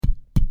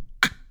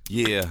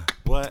Yeah,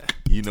 what?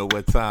 You know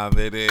what time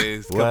it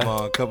is.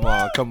 What? Come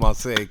on,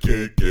 say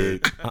kick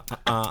it. Kick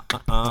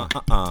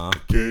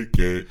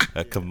it.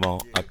 Come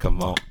on,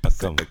 I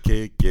say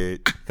kick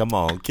it. Come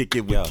on, kick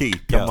it with Yo,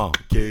 Keith. yo. Come on.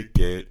 Kick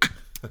it.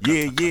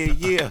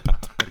 Yeah.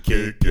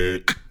 Kick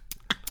it.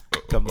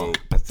 Come on,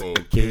 I say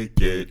Kick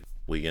it.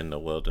 We in the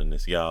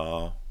wilderness,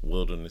 y'all.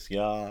 Wilderness,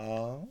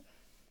 y'all.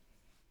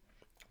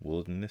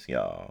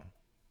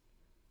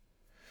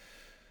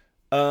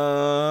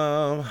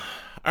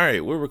 All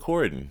right, we're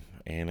recording,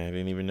 and I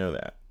didn't even know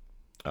that.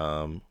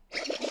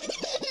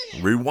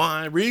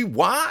 Rewind.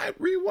 What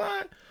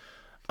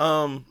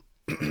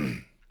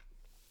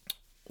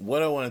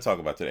do I want to talk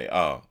about today?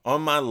 Oh,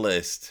 on my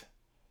list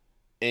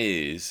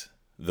is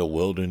the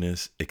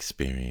wilderness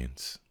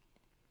experience.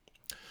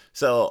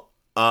 So,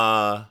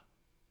 I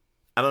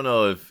don't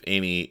know if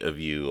any of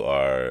you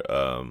are,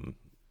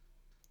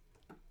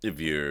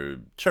 if you're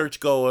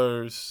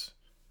churchgoers,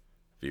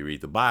 if you read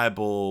the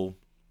Bible,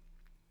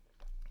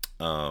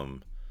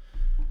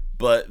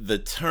 but the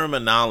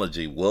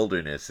terminology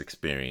wilderness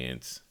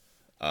experience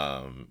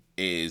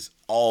is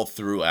all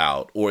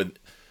throughout, or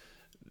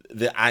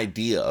the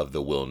idea of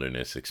the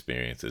wilderness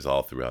experience is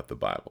all throughout the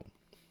Bible.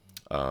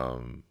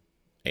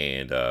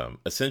 And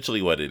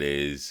essentially what it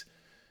is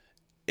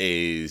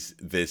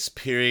this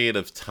period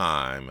of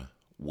time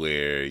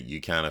where you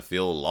kind of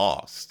feel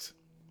lost.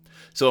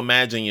 So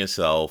imagine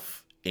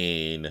yourself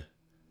in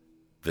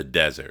the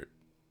desert,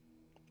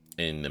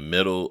 in the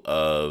middle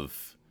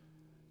of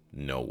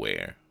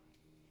nowhere,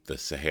 the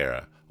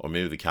Sahara, or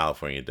maybe the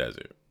California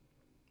desert.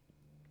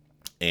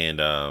 And,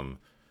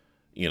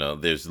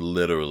 there's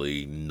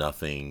literally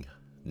nothing,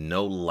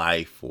 no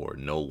life or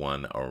no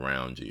one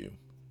around you.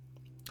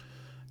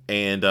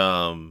 And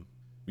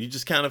you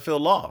just kind of feel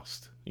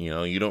lost.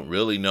 You don't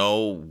really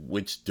know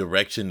which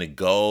direction to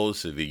go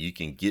so that you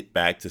can get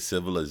back to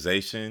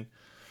civilization.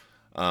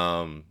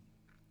 You're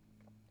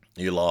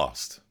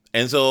lost.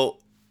 And so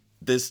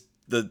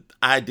the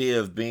idea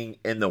of being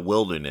in the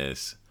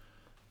wilderness,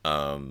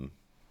 and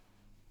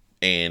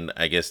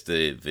I guess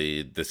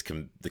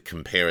the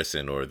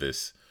comparison, or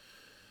this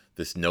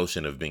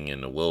notion of being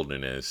in the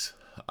wilderness,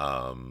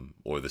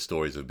 or the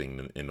stories of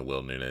being in the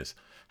wilderness,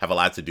 have a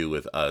lot to do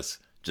with us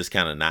just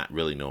kind of not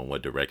really knowing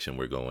what direction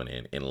we're going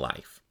in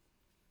life.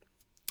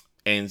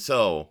 And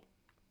so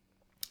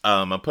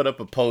I put up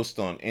a post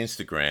on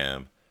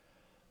Instagram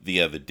the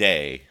other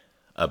day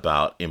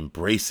about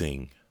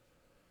embracing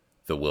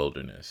the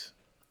wilderness.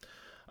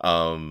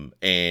 And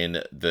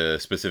the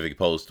specific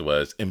post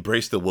was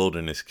embrace the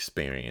wilderness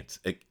experience.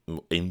 Let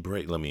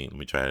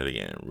me try it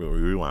again.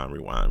 Rewind.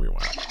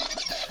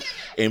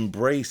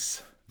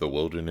 Embrace the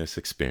wilderness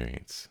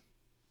experience.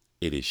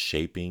 It is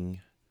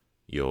shaping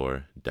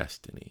your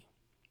destiny.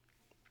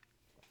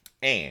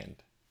 And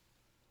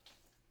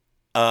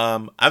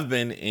I've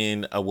been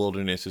in a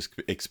wilderness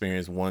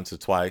experience once or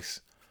twice,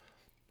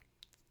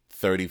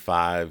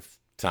 35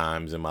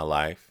 times in my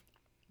life,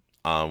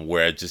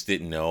 where I just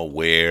didn't know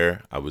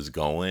where I was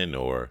going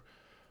or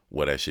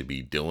what I should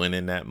be doing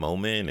in that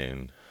moment.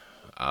 And,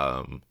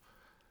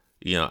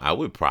 I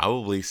would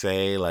probably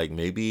say like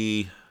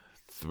maybe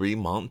 3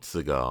 months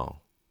ago,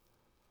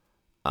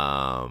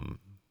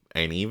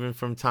 and even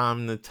from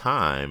time to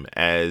time,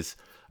 as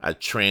I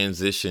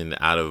transitioned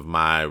out of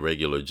my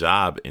regular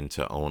job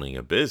into owning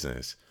a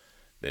business,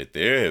 that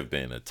there have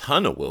been a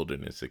ton of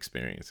wilderness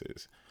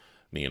experiences.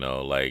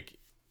 Like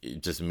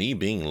just me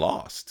being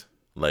lost.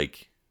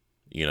 Like,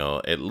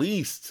 at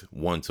least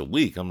once a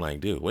week, I'm like,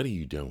 dude, what are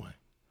you doing?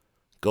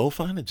 Go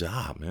find a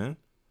job, man.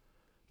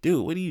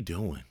 Dude, what are you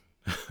doing?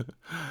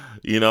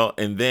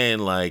 And then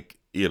like,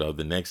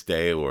 the next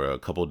day or a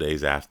couple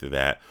days after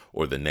that,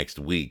 or the next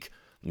week,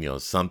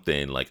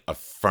 something like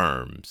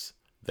affirms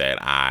that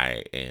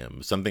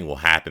something will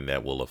happen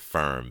that will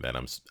affirm that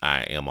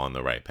I am on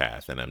the right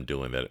path and I'm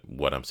doing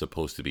what I'm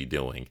supposed to be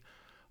doing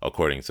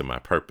according to my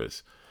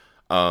purpose.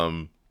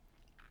 But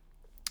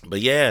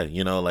yeah,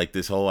 like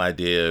this whole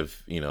idea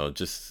of,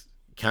 just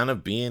kind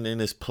of being in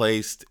this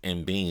place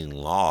and being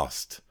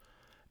lost.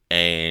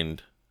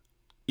 And,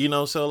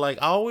 so like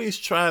I always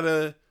try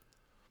to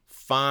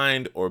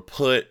find or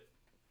put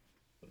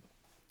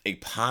a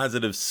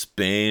positive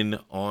spin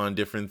on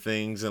different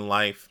things in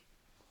life.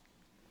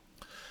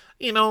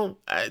 And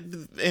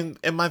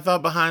my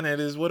thought behind that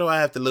is, what do I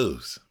have to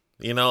lose?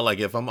 Like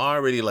if I'm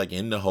already like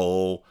in the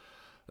hole,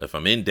 if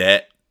I'm in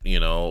debt,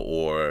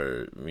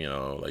 or,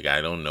 like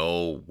I don't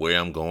know where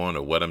I'm going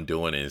or what I'm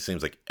doing, and it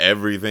seems like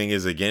everything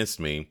is against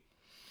me.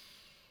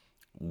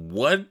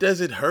 What does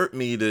it hurt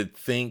me to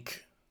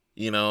think,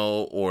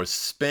 or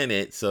spin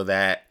it so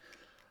that,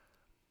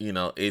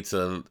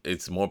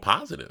 it's more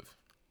positive?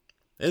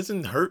 It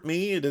doesn't hurt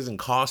me. It doesn't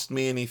cost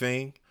me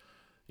anything.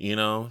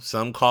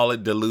 Some call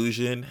it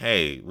delusion.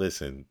 Hey,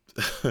 listen,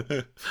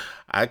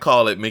 I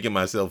call it making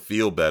myself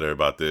feel better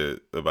about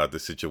the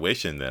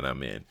situation that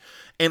I'm in.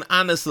 And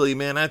honestly,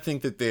 man, I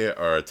think that there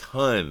are a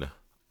ton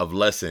of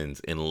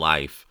lessons in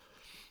life,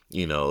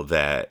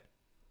 that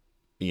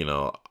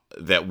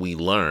we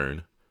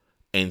learn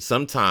And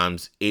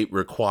sometimes it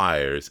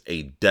requires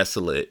a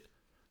desolate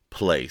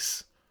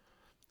place,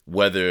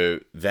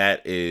 whether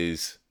that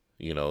is,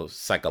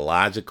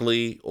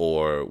 psychologically,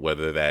 or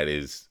whether that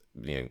is,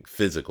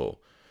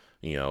 physical,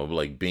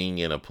 like being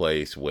in a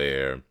place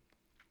where,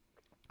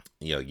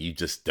 you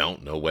just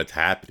don't know what's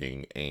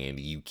happening and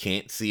you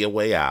can't see a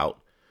way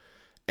out,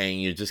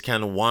 and you're just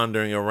kind of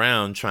wandering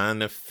around trying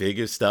to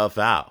figure stuff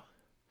out.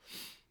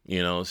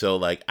 So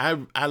like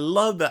I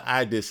love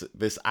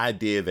this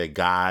idea that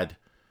God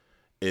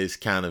is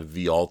kind of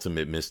the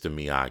ultimate Mr.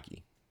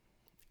 Miyagi.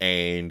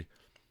 And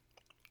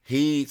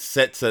he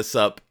sets us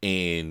up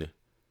in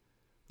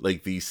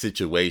like these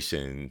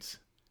situations,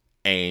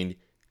 and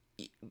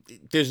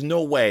there's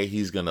no way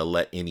he's going to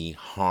let any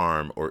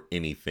harm or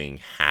anything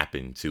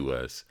happen to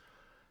us.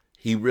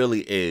 He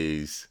really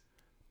is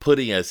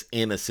putting us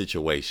in a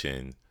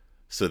situation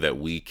so that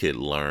we could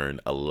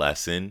learn a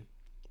lesson,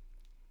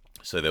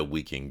 so that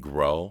we can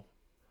grow,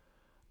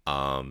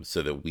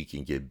 so that we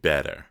can get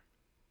better.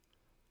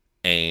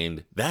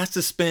 And that's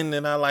the spin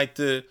that I like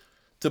to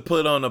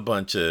put on a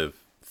bunch of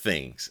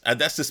things.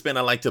 That's the spin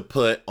I like to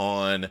put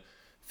on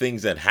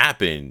things that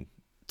happen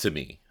to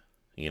me.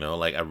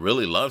 Like I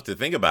really love to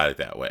think about it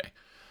that way.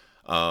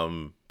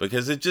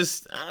 Because it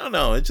just, I don't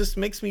know, it just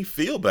makes me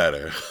feel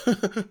better.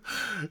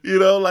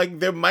 Like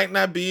there might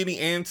not be any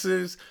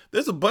answers.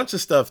 There's a bunch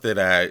of stuff that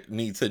I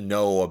need to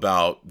know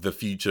about the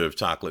future of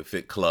Chocolate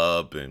Fit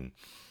Club,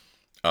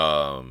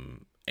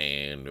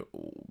 and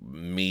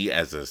me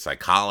as a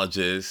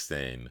psychologist,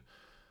 and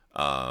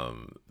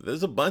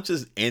there's a bunch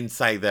of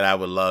insight that I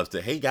would love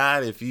to. Hey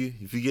God, if you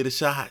get a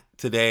shot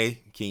today,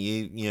 can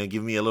you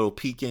give me a little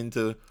peek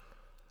into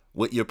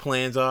what your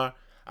plans are?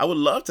 I would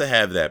love to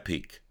have that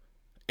peek,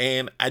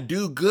 and I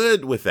do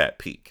good with that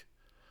peek.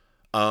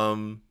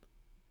 And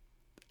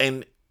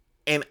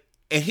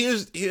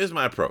here's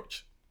my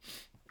approach.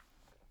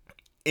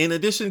 In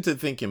addition to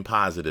thinking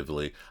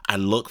positively, I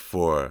look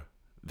for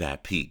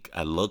that peak.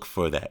 I look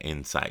for that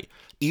insight,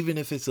 even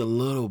if it's a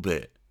little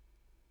bit,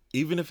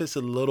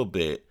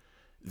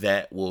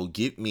 that will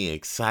get me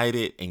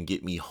excited and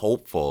get me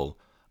hopeful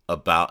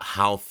about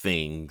how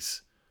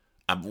things,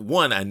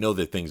 one, I know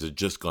that things are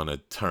just going to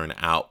turn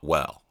out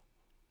well.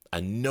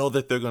 I know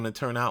that they're going to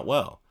turn out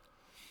well.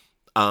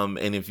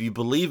 And if you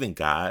believe in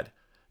God,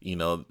 he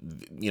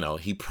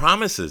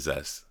promises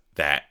us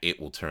that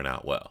it will turn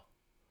out well.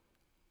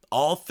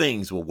 All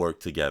things will work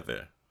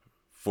together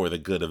for the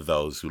good of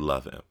those who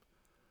love him.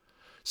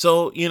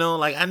 So,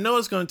 like I know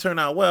it's going to turn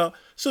out well.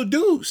 So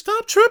dude,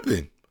 stop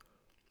tripping.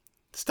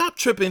 Stop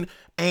tripping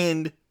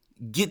and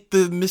get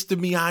the Mr.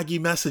 Miyagi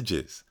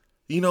messages.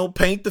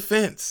 Paint the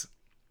fence.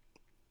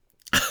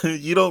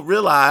 You don't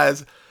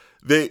realize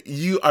that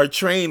you are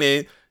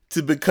training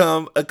to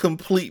become a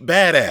complete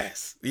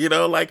badass.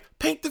 Like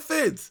paint the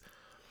fence.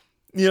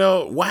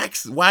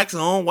 Wax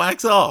on,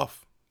 wax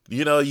off.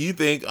 You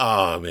think,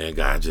 oh man,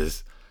 God,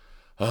 just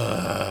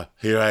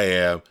here I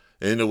am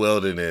in the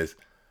wilderness,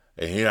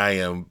 and here I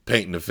am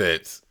painting the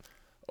fence,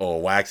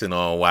 or waxing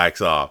on,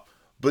 wax off.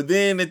 But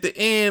then at the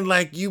end,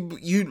 like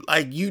karate.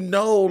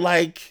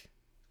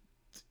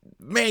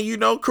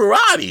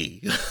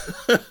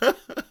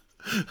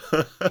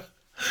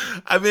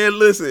 I mean,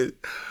 listen.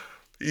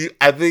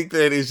 I think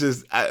that it's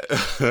just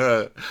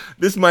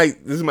this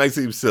might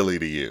seem silly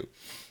to you,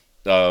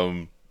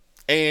 and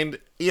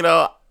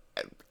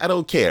I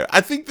don't care. I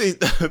think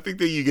that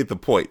you get the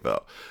point,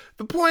 though.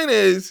 The point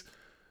is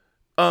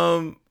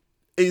I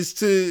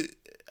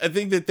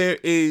think that there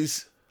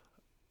is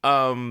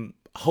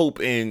hope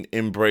in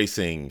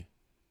embracing,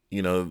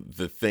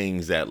 the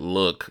things that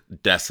look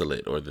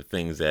desolate, or the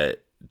things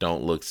that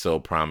don't look so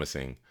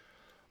promising,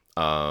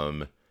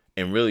 and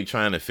really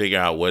trying to figure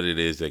out what it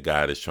is that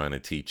God is trying to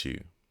teach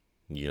you.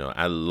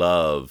 I would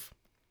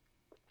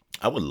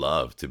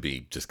love to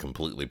be just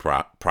completely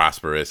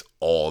prosperous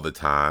all the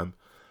time,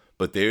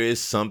 but there is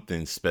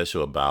something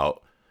special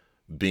about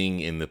being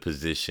in the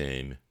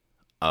position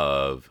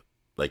of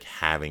like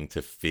having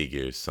to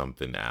figure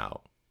something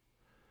out,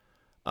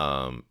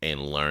 and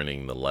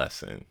learning the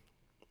lesson.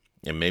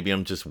 And maybe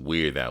I'm just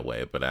weird that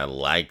way, but I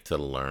like to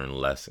learn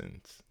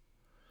lessons.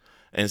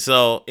 And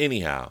so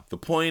anyhow, the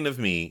point of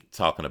me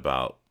talking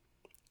about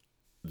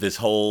this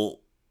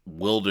whole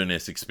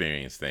wilderness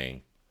experience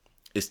thing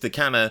is to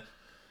kind of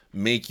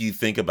make you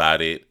think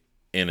about it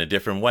in a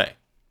different way,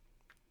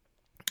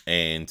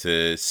 and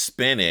to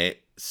spin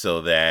it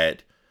so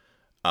that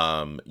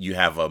you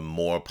have a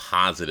more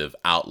positive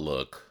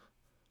outlook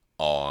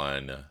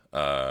on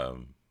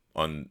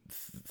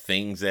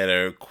things that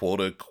are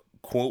quote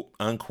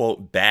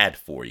unquote bad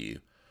for you.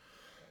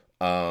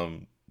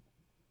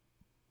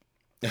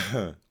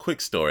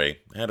 Quick story.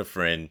 I had a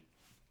friend,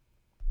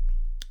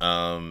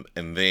 and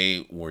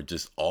they were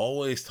just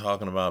always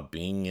talking about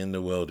being in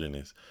the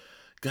wilderness.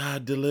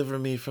 God, deliver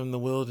me from the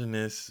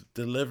wilderness.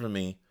 Deliver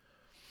me.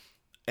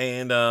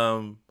 And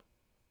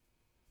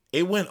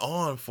it went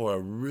on for a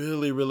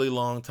really, really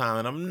long time.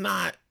 And I'm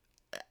not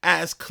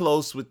as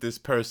close with this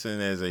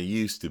person as I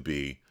used to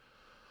be.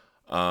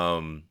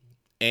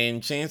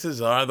 And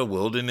chances are the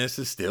wilderness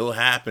is still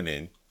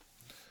happening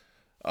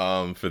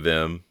for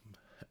them.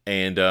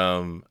 And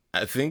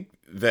I think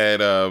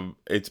that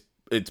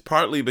it's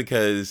partly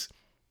because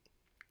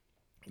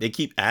they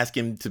keep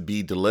asking to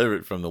be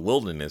delivered from the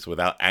wilderness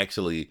without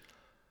actually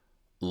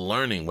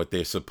learning what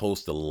they're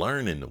supposed to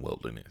learn in the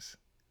wilderness.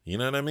 You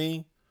know what I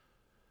mean?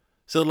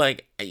 So,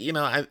 like,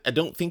 I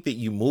don't think that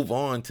you move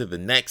on to the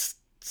next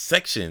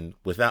section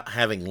without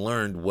having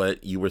learned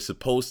what you were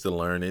supposed to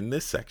learn in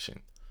this section.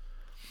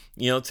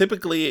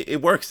 Typically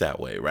it works that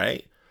way,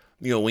 right?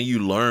 When you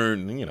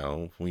learn,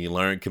 when you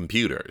learn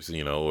computers,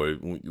 or,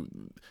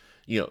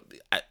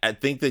 I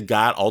think that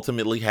God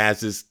ultimately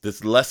has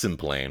this lesson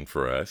plan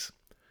for us.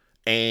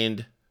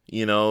 And,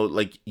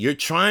 like, you're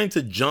trying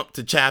to jump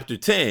to chapter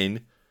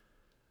 10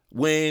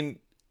 when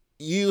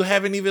you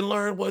haven't even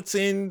learned what's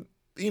in,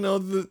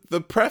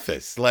 the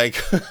preface,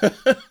 like,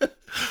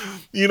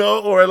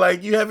 or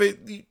like you haven't,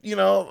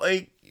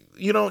 like,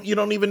 you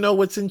don't even know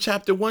what's in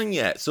chapter 1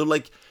 yet. So,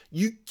 like,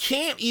 you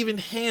can't even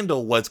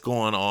handle what's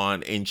going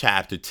on in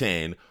chapter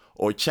 10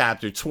 or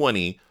chapter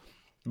 20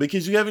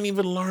 because you haven't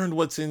even learned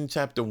what's in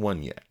chapter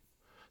 1 yet.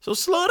 So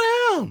slow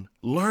down,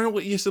 learn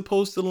what you're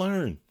supposed to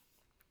learn.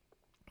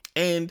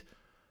 And,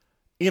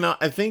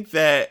 I think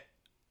that,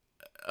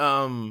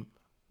 I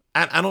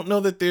don't know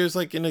that there's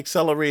like an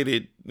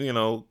accelerated,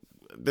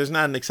 there's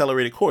not an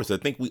accelerated course. I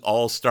think we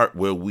all start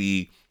where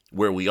we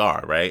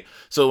are, right?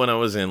 So when I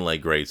was in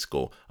like grade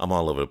school, I'm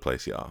all over the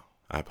place, y'all.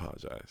 I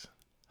apologize.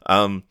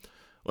 When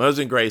I was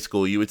in grade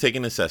school, you would take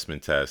an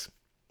assessment test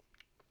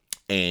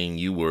and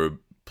you were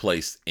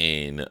placed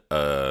in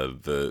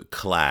the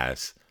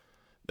class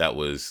that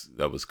was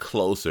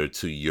closer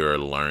to your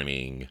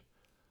learning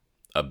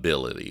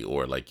ability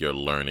or like your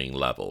learning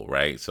level,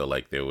 right? So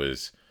like there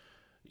was,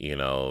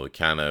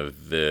 kind of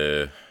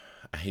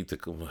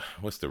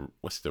what's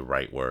the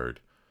right word?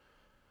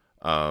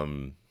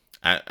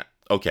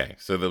 Okay,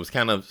 so there was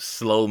kind of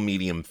slow,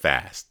 medium,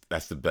 fast.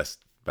 That's the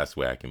best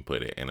way I can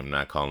put it. And I'm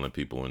not calling the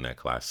people in that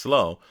class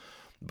slow,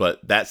 but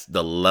that's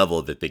the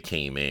level that they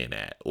came in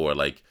at. Or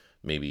like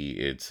maybe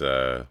it's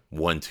 1,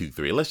 2,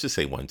 3. Let's just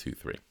say 1, 2,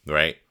 3,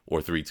 right?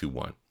 Or 3, 2,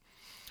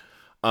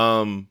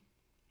 1.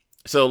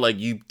 So like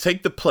you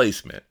take the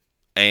placement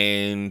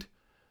and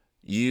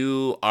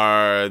you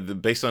are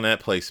based on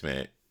that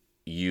placement,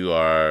 you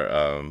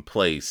are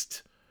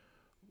placed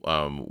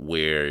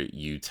where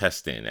you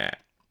test in at.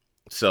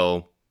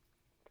 So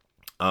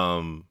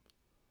I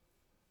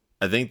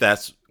think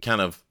that's kind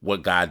of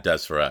what God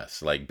does for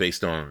us, like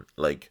based on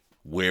like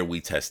where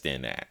we test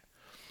in at.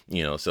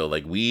 So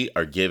like we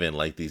are given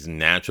like these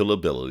natural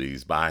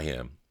abilities by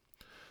him.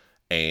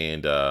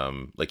 And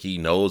like he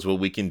knows what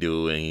we can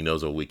do and he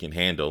knows what we can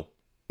handle.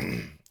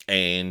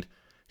 And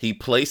he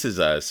places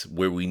us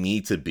where we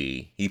need to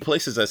be. He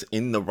places us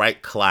in the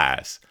right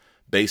class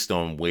based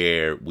on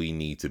where we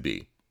need to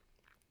be.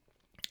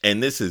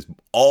 And this is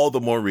all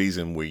the more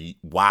reason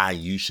why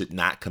you should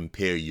not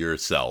compare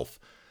yourself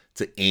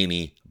to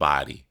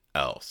anybody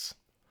else.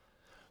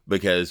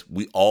 Because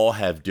we all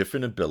have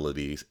different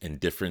abilities and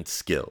different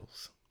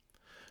skills.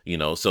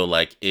 So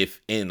like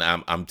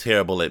I'm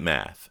terrible at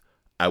math,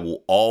 I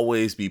will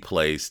always be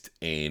placed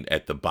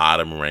at the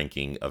bottom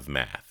ranking of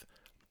math.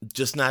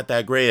 Just not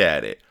that great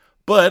at it.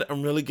 But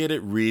I'm really good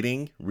at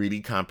reading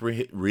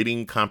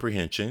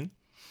comprehension.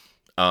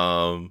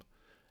 And,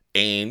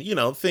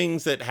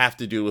 things that have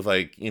to do with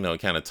like,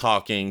 kind of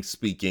talking,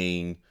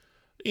 speaking,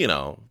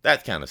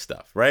 that kind of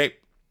stuff. Right.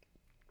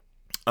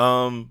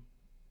 And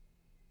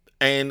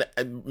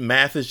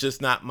math is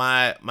just not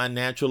my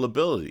natural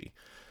ability,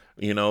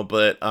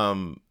 but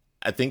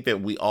I think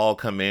that we all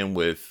come in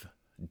with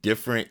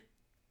different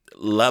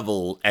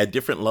levels at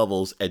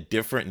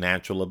different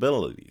natural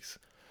abilities,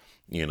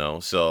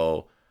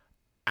 so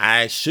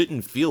I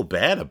shouldn't feel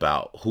bad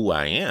about who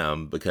I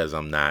am because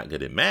I'm not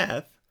good at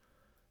math.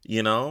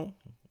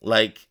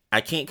 Like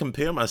I can't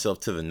compare myself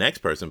to the next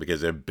person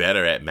because they're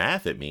better at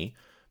math at me,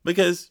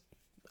 because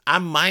I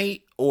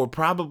might or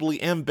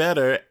probably am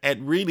better at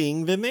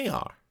reading than they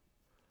are.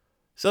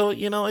 So,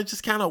 it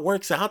just kind of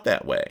works out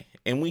that way.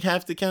 And we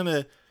have to kind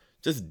of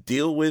just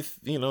deal with,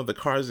 the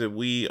cards that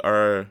we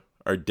are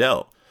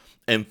dealt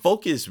and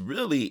focus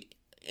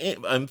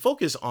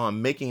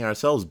on making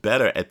ourselves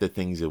better at the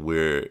things that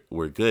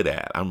we're good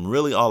at. I'm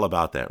really all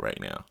about that right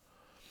now.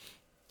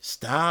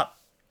 Stop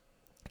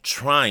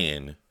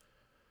trying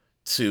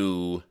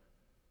to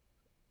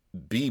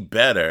be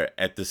better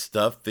at the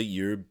stuff that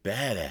you're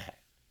bad at.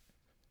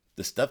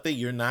 The stuff that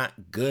you're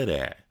not good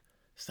at.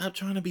 Stop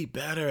trying to be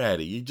better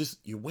at it.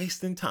 You're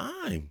wasting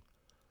time.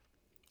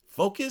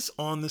 Focus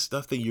on the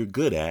stuff that you're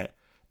good at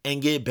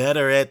and get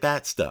better at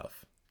that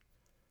stuff.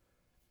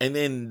 And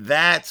then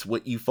that's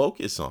what you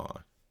focus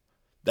on.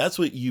 That's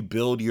what you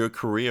build your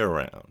career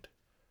around.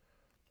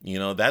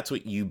 That's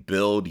what you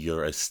build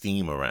your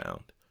esteem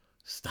around.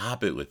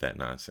 Stop it with that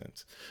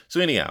nonsense.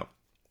 So anyhow,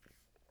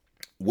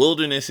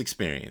 wilderness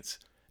experience.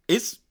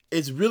 It's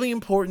really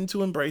important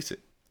to embrace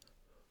it.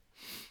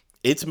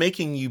 It's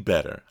making you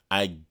better.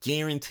 I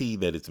guarantee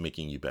that it's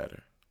making you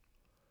better.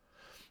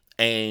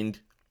 And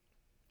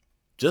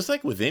just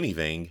like with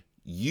anything,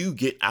 you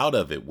get out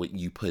of it what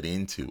you put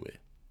into it.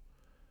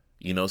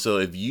 So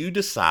if you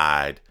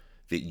decide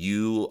that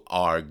you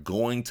are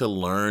going to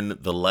learn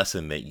the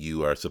lesson that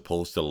you are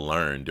supposed to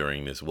learn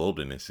during this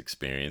wilderness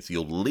experience,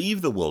 you'll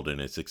leave the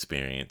wilderness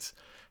experience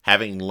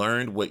having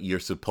learned what you're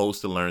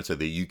supposed to learn so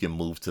that you can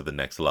move to the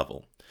next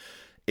level.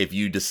 If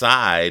you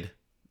decide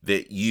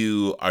that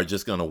you are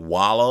just going to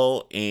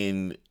wallow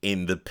in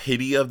the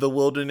pity of the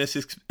wilderness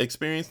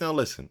experience, now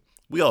listen,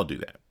 we all do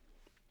that.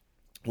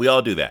 We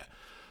all do that.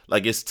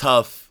 Like, it's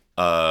tough.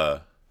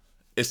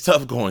 It's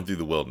tough going through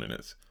the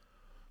wilderness.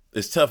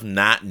 It's tough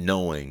not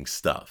knowing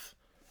stuff,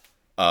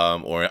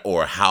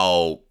 or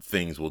how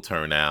things will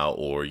turn out,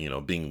 or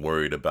being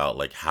worried about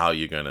like how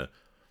you're gonna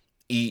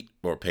eat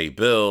or pay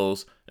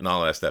bills and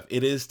all that stuff.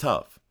 It is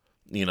tough,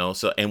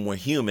 So, and we're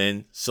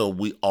human, so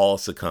we all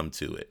succumb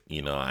to it,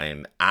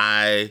 And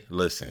I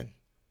listen.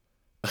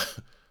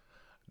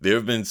 There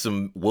have been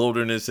some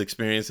wilderness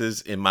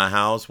experiences in my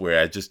house where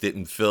I just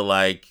didn't feel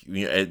like,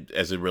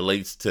 as it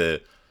relates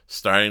to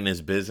starting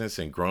this business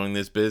and growing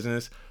this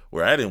business,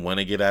 where I didn't want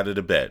to get out of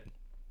the bed.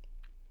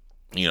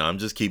 I'm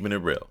just keeping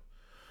it real,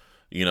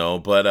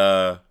 but,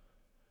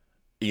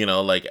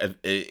 like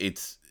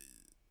it's,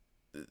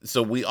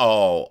 so we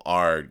all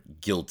are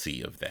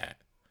guilty of that.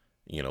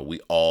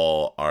 We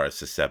all are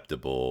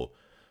susceptible,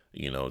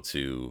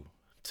 to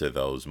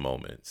those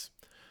moments,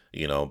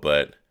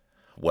 but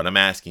what I'm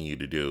asking you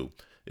to do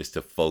is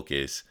to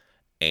focus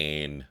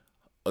and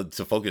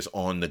focus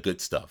on the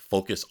good stuff,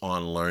 focus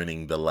on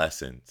learning the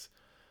lessons,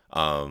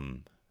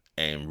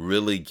 and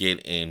really get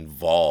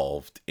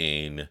involved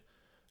in,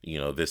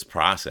 this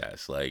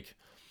process. Like,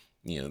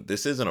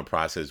 this isn't a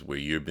process where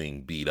you're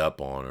being beat up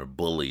on or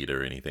bullied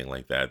or anything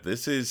like that.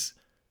 This is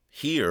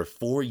here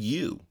for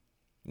you.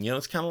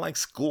 It's kind of like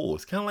school.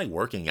 It's kind of like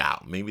working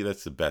out. Maybe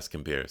that's the best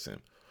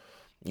comparison.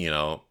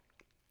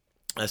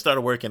 I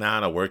started working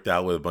out. I worked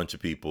out with a bunch of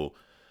people.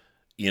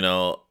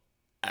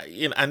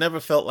 I never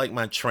felt like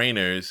my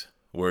trainers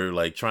were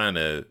like trying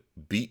to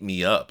beat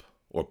me up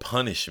or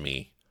punish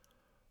me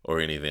or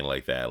anything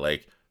like that.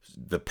 Like,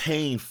 the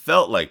pain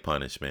felt like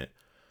punishment,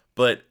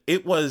 but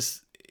it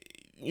was,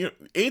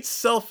 it's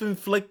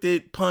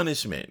self-inflicted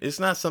punishment. It's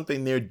not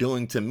something they're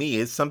doing to me.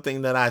 It's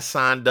something that I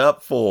signed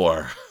up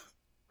for.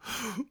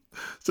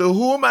 So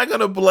who am I going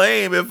to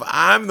blame if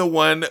I'm the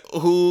one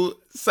who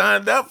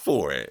signed up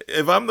for it?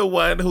 If I'm the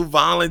one who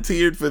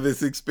volunteered for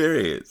this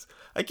experience?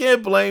 I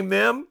can't blame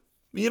them.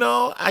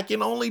 I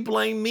can only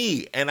blame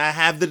me. And I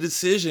have the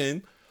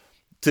decision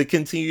to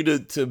continue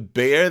to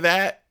bear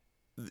that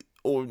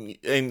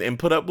and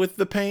put up with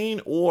the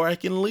pain, or I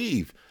can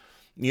leave.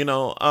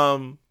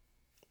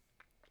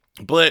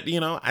 But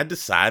I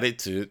decided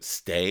to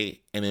stay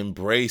and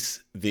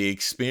embrace the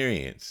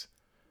experience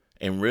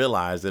and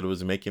realize that it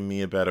was making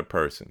me a better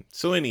person.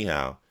 So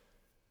anyhow,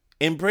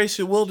 embrace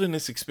your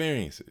wilderness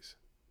experiences.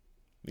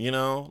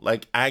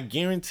 Like, I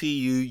guarantee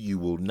you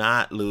will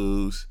not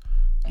lose.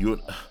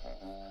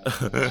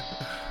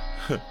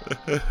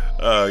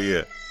 Oh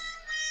yeah.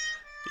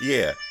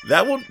 Yeah.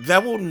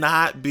 That will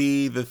not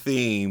be the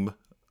theme.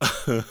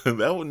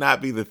 That will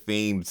not be the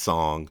theme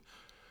song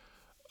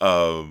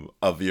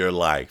of your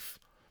life.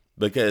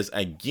 Because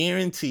I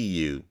guarantee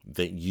you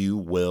that you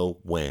will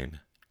win.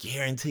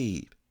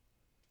 Guaranteed.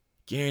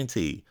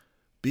 Guaranteed.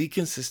 Be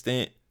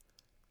consistent.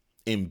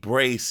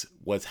 Embrace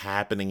what's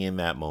happening in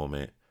that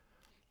moment.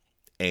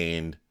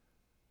 And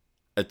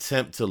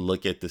attempt to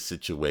look at the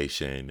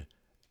situation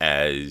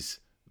as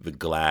the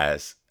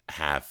glass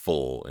half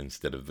full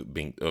instead of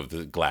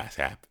the glass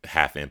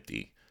half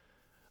empty.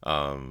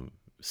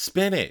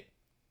 Spin it.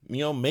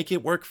 Make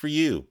it work for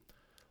you.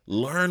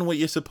 Learn what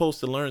you're supposed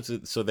to learn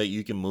so that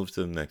you can move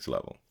to the next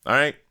level. All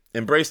right?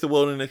 Embrace the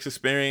wilderness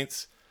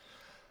experience.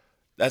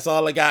 That's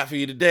all I got for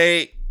you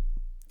today.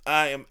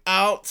 I am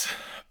out.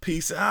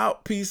 Peace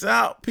out. Peace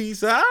out.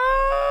 Peace out.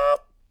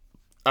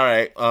 All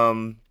right.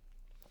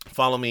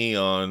 Follow me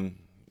on,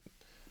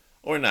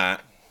 or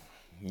not.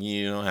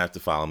 You don't have to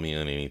follow me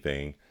on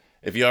anything.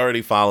 If you're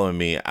already following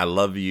me, I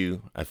love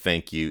you. I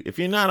thank you. If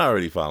you're not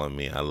already following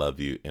me, I love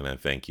you and I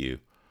thank you.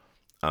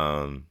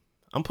 I'm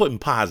putting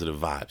positive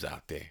vibes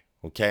out there.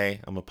 Okay.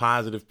 I'm a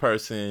positive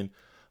person,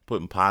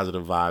 putting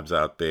positive vibes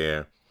out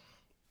there.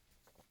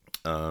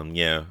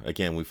 Yeah.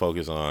 Again, we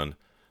focus on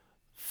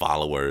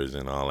followers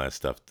and all that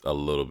stuff a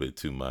little bit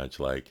too much.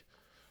 Like,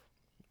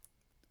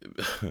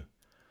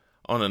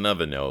 on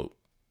another note,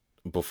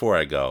 before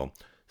I go,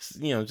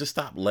 just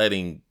stop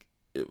letting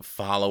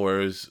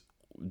followers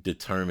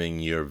determine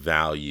your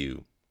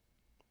value.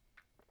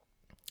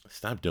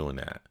 Stop doing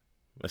that.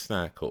 That's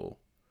not cool.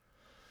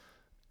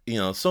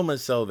 So much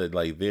so that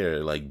like there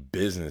are like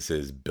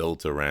businesses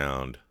built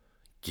around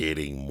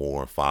getting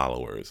more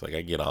followers. Like,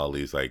 I get all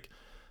these like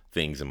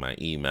things in my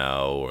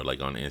email or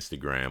like on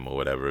Instagram or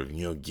whatever,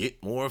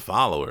 get more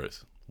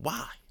followers.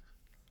 Why?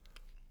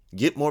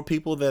 Get more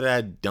people that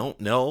I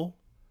don't know,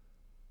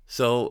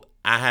 so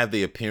I have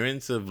the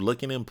appearance of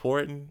looking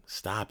important?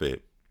 Stop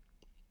it.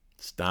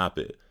 Stop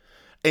it.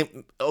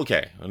 And,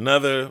 okay,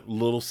 another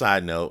little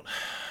side note.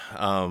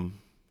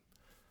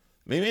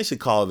 Maybe I should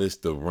call this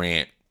the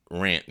rant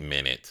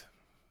minute,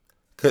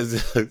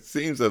 because it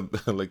seems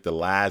like the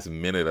last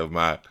minute of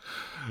my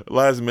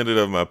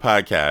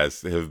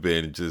podcast have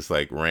been just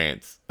like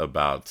rants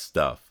about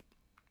stuff.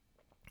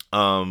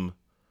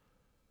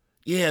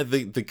 Yeah,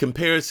 the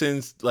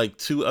comparisons like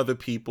to other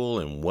people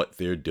and what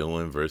they're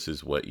doing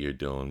versus what you're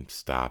doing.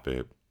 Stop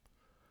it.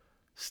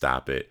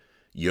 Stop it.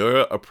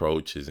 Your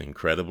approach is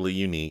incredibly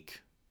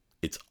unique.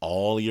 It's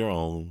all your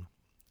own.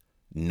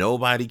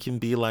 Nobody can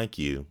be like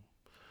you.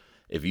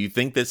 If you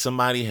think that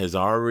somebody has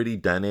already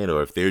done it,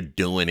 or if they're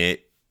doing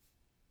it,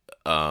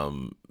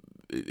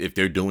 if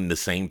they're doing the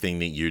same thing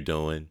that you're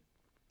doing,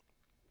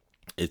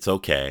 it's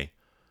okay,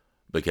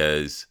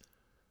 because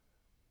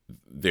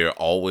there are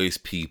always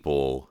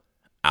people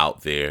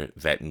out there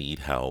that need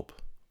help,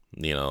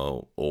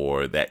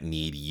 or that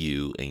need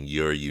you and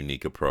your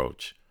unique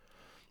approach,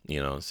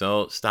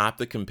 So stop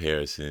the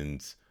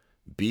comparisons.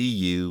 Be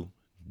you.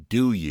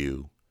 Do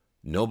you.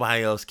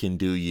 Nobody else can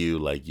do you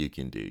like you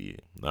can do you.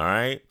 All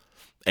right?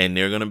 And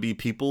there are going to be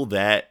people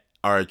that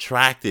are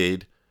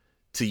attracted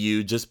to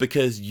you just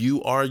because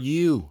you are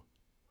you.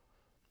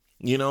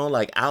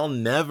 Like I'll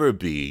never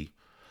be.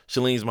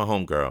 Shalene's my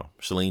homegirl.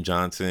 Shalene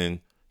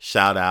Johnson,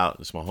 shout out.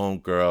 It's my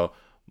homegirl.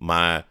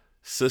 My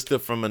sister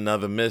from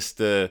another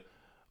mister.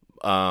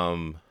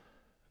 That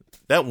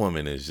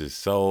woman is just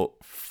so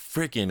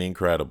freaking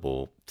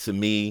incredible to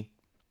me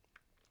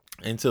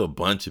and to a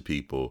bunch of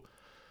people.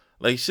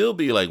 Like, she'll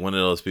be like one of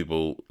those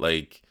people,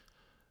 like,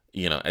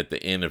 at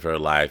the end of her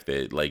life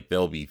that, like,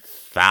 there'll be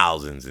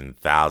thousands and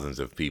thousands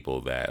of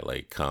people that,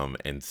 like, come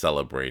and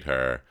celebrate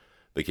her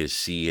because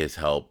she has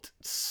helped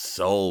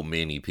so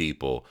many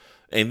people.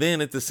 And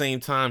then at the same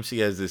time, she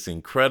has this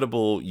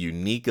incredible,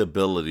 unique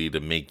ability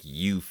to make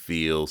you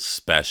feel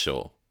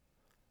special.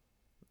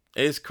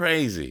 It's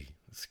crazy.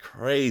 It's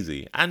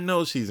crazy. I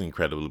know she's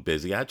incredibly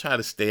busy. I try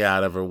to stay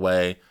out of her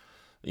way,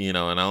 and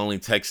I only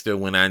text her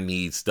when I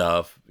need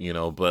stuff,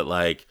 but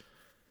like,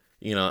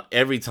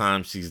 every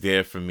time she's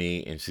there for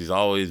me, and she's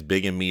always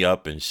bigging me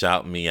up and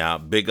shouting me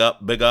out. Big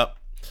up, big up.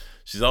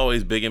 She's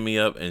always bigging me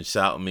up and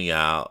shouting me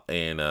out.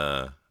 And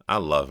I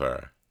love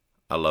her.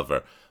 I love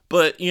her.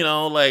 But,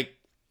 like,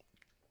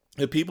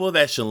 the people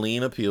that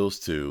Shalene appeals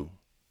to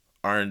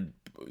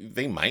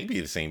they might be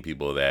the same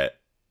people that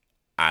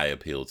I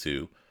appeal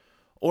to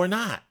or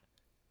not.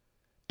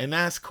 And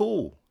that's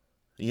cool.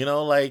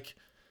 Like,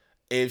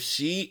 if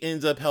she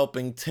ends up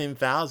helping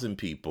 10,000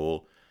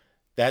 people,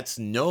 that's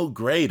no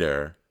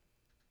less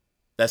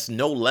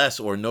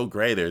or no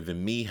greater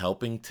than me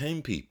helping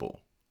 10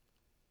 people.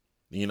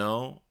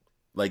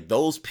 Like,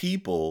 those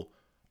people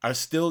are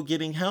still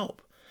getting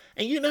help.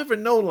 And you never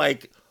know,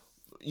 like,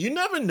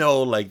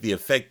 the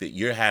effect that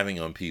you're having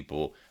on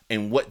people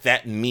and what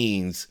that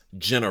means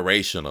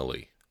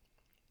generationally.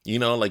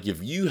 Like,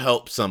 if you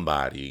help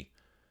somebody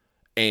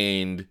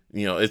and,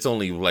 it's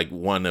only like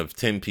one of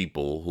 10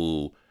 people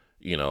who,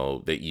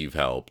 that you've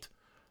helped,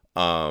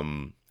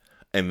 and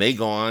they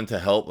go on to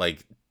help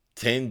like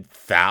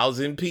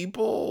 10,000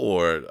 people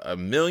or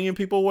 1 million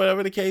people,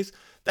 whatever the case,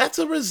 that's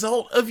a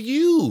result of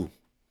you.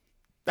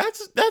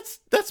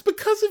 That's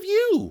because of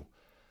you.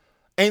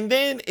 And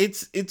then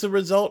it's a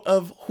result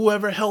of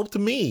whoever helped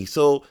me.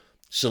 So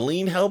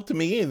Shalene helped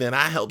me, and then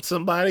I helped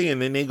somebody,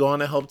 and then they go on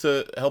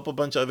to help a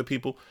bunch of other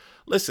people.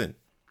 Listen,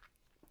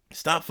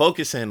 stop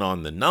focusing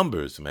on the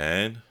numbers,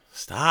 man.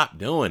 Stop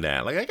doing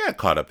that. Like, I got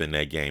caught up in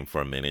that game for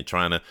a minute,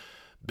 trying to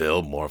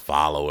build more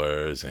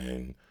followers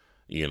and,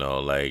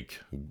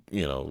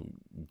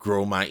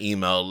 grow my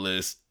email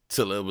list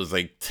till it was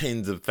like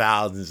tens of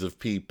thousands of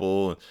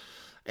people.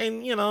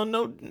 And,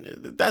 no,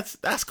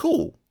 that's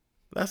cool.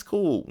 That's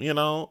cool,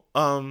 but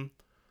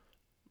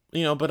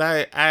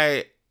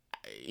I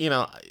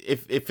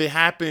if it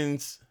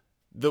happens,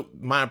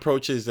 my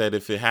approach is that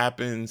if it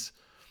happens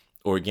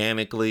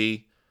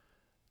organically,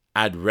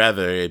 I'd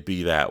rather it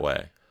be that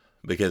way,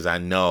 because I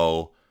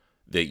know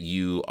that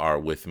you are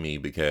with me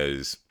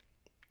because,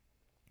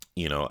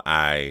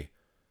 I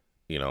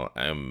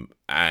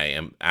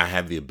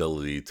have the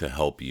ability to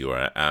help you,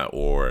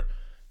 or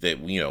that,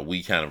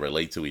 we kind of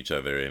relate to each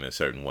other in a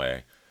certain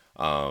way.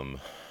 So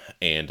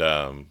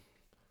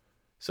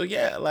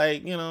yeah,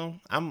 like,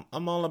 I'm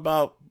all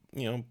about,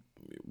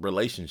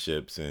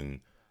 relationships and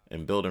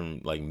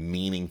building like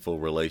meaningful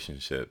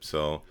relationships.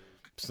 So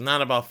it's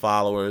not about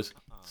followers.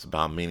 It's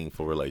about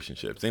meaningful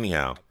relationships.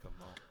 Anyhow,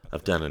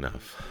 I've done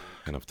enough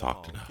and I've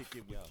talked enough.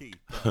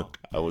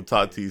 I will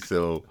talk to you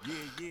soon.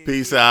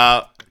 Peace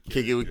out.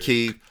 Kick it with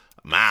Keith.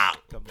 I'm out.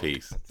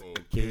 Peace.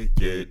 Kick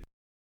it.